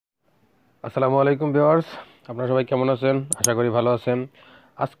আসসালামু আলাইকুম ভিউয়ার্স, আপনারা সবাই কেমন আছেন? আশা করি ভালো আছেন।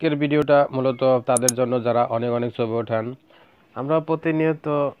 আজকের ভিডিওটা মূলত তাদের জন্য যারা অনেক অনেক ছবি ওঠান। আমরা প্রতিনিয়ত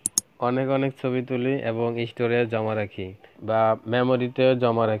অনেক অনেক ছবি তুলি এবং স্টোরে জমা রাখি বা মেমোরিতে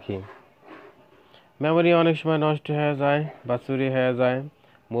জমা রাখি। মেমোরি অনেক সময় নষ্ট হয়ে যায় বা চুরি হয়ে যায়,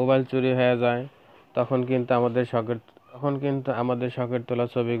 মোবাইল চুরি হয়ে যায়, তখন কিন্তু আমাদের শখের তোলা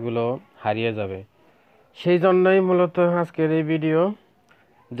ছবিগুলো হারিয়ে যাবে। সেই জন্যই মূলত আজকের এই ভিডিও,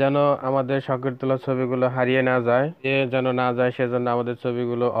 যেন আমাদের শখের তোলা ছবিগুলো হারিয়ে না যায়, সেজন্য আমাদের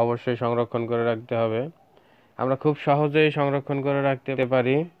ছবিগুলো অবশ্যই সংরক্ষণ করে রাখতে হবে। আমরা খুব সহজেই সংরক্ষণ করে রাখতে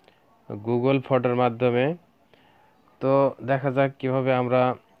পারি গুগল ফটোর মাধ্যমে। তো দেখা যাক কিভাবে আমরা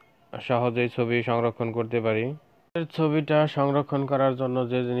সহজেই ছবি সংরক্ষণ করতে পারি। ছবিটা সংরক্ষণ করার জন্য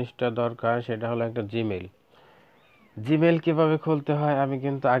যে জিনিসটা দরকার সেটা হলো একটা জিমেইল। জিমেইল কিভাবে খুলতে হয় আমি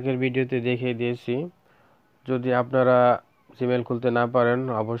কিন্তু আগের ভিডিওতে দেখিয়ে দিয়েছি। যদি আপনারা জিমেইল খুলতে না পারেন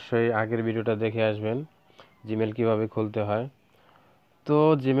অবশ্যই আগের ভিডিওটা দেখে আসবেন জিমেইল কিভাবে খুলতে হয়। তো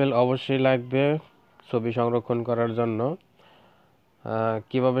জিমেইল অবশ্যই লাগবে ছবি সংরক্ষণ করার জন্য।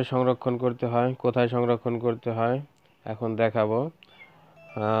 কিভাবে সংরক্ষণ করতে হয়, কোথায় সংরক্ষণ করতে হয় এখন দেখাবো।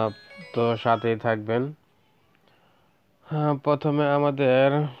 তো সাথেই থাকবেন। প্রথমে আমাদের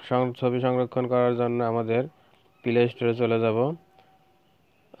ছবি সংরক্ষণ করার জন্য আমাদের প্লে স্টোরে চলে যাব।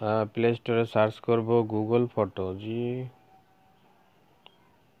 প্লে স্টোরে সার্চ করব গুগল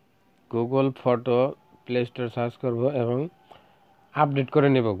ফটো প্লে স্টোরে সার্চ করব এবং আপডেট করে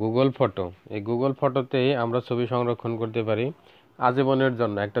নেব গুগল ফটো। এই গুগল ফটোতেই আমরা ছবি সংরক্ষণ করতে পারি আজীবনের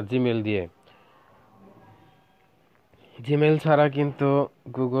জন্য একটা জিমেইল দিয়ে। জিমেইল ছাড়া কিন্তু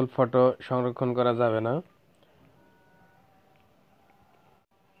গুগল ফটো সংরক্ষণ করা যাবে না।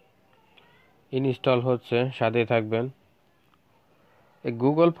 ইনস্টল হচ্ছে, সাথেই থাকবেন। এই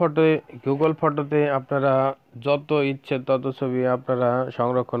গুগল ফটোতে আপনারা যত ইচ্ছে তত ছবি আপনারা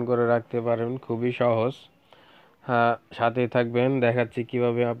সংরক্ষণ করে রাখতে পারেন, খুবই সহজ। হ্যাঁ, সাথেই থাকবেন, দেখাচ্ছি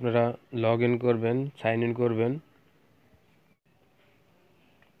কিভাবে আপনারা লগ ইন করবেন, সাইন ইন করবেন।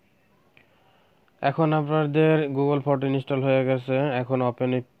 এখন আপনাদের গুগল ফটো ইনস্টল হয়ে গেছে, এখন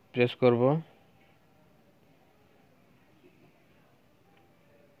ওপেনে প্রেস করব।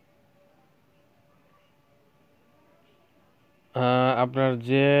 আপনার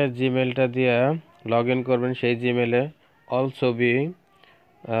যে জিমেলটা দিয়ে লগ ইন করবেন সেই জিমেলে অল ছবি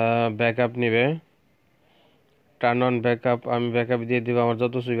ব্যাকআপ নেবে। টার্ন অন ব্যাকআপ, আমি ব্যাকআপ দিয়ে দিব। আমার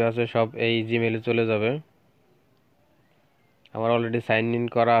যত ছবি আছে সব এই জিমেলে চলে যাবে। আমার অলরেডি সাইন ইন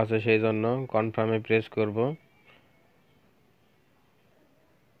করা আছে, সেই জন্য কনফার্মে প্রেস করব।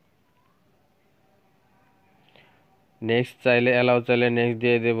 নেক্সট চাইলে অ্যালাউ চাইলে নেক্সট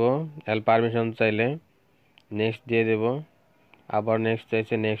দিয়ে দেব, পারমিশন চাইলে নেক্সট দিয়ে দেব, আবার নেক্সট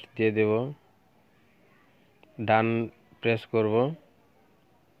চাইছে নেক্সট দিয়ে দেব, ডান প্রেস করব।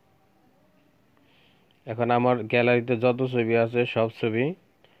 এখন আমার গ্যালারিতে যত ছবি আছে সব ছবি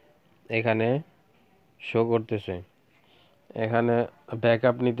এখানে শো করতেছে। এখানে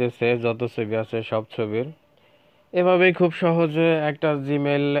ব্যাকআপ নিতেছে যত ছবি আছে সব ছবির। এভাবেই খুব সহজে একটা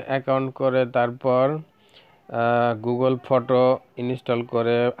জিমেল অ্যাকাউন্ট করে তারপর গুগল ফটো ইনস্টল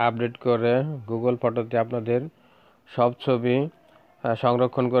করে আপডেট করে গুগল ফটোতে আপনাদের সব ছবি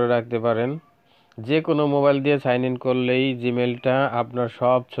সংরক্ষণ করে রাখতে পারেন। যে কোনো মোবাইল দিয়ে সাইন ইন করলেই জিমেলটা আপনার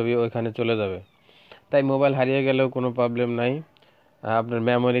সব ছবি ওইখানে চলে যাবে। তাই মোবাইল হারিয়ে গেলেও কোনো প্রবলেম নাই, আপনার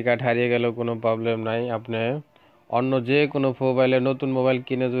মেমোরি কার্ড হারিয়ে গেলেও কোনো প্রবলেম নাই। আপনি অন্য যে কোনো মোবাইলে, নতুন মোবাইল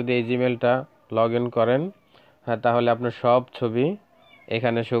কিনে যদি এই জিমেলটা লগ ইন করেন, তাহলে আপনার সব ছবি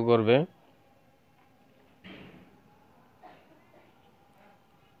এখানে শো করবে।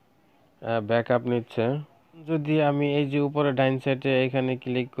 ব্যাকআপ নিচ্ছে। যদি আমি এই যে উপরে ডাইন সাইডে এখানে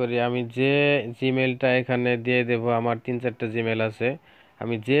ক্লিক করি, আমি যে জিমেলটা এখানে দিয়ে দেব, আমার 3-4টা জিমেল আছে,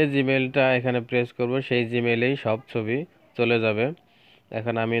 আমি যে জিমেলটা এখানে প্রেস করব সেই জিমেলেই সব ছবি চলে যাবে।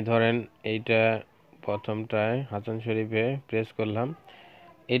 এখন আমি ধরেন এইটা প্রথমটায় হাসান শরীফে প্রেস করলাম,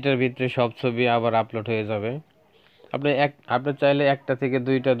 এটার ভিতরে সব ছবি আবার আপলোড হয়ে যাবে। আপনি চাইলে একটা থেকে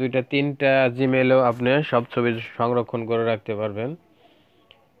দুইটা, তিনটা জিমেলও আপনি সব ছবি সংরক্ষণ করে রাখতে পারবেন।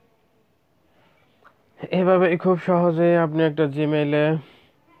 এভাবে খুব সহজে আপনি একটা জিমেইলে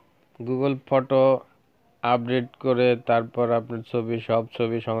গুগল ফটো আপডেট করে তারপর আপনার সব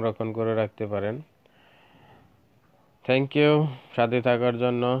ছবি সংরক্ষণ করে রাখতে পারেন। থ্যাংক ইউ সাথে থাকার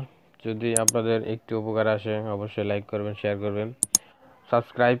জন্য। যদি আপনাদের একটু উপকার আসে অবশ্যই লাইক করবেন, শেয়ার করবেন,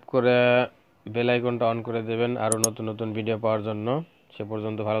 সাবস্ক্রাইব করে বেল আইকনটা অন করে দেবেন আরও নতুন নতুন ভিডিও পাওয়ার জন্য। সে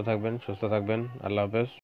পর্যন্ত ভালো থাকবেন, সুস্থ থাকবেন। আল্লাহ হাফেজ।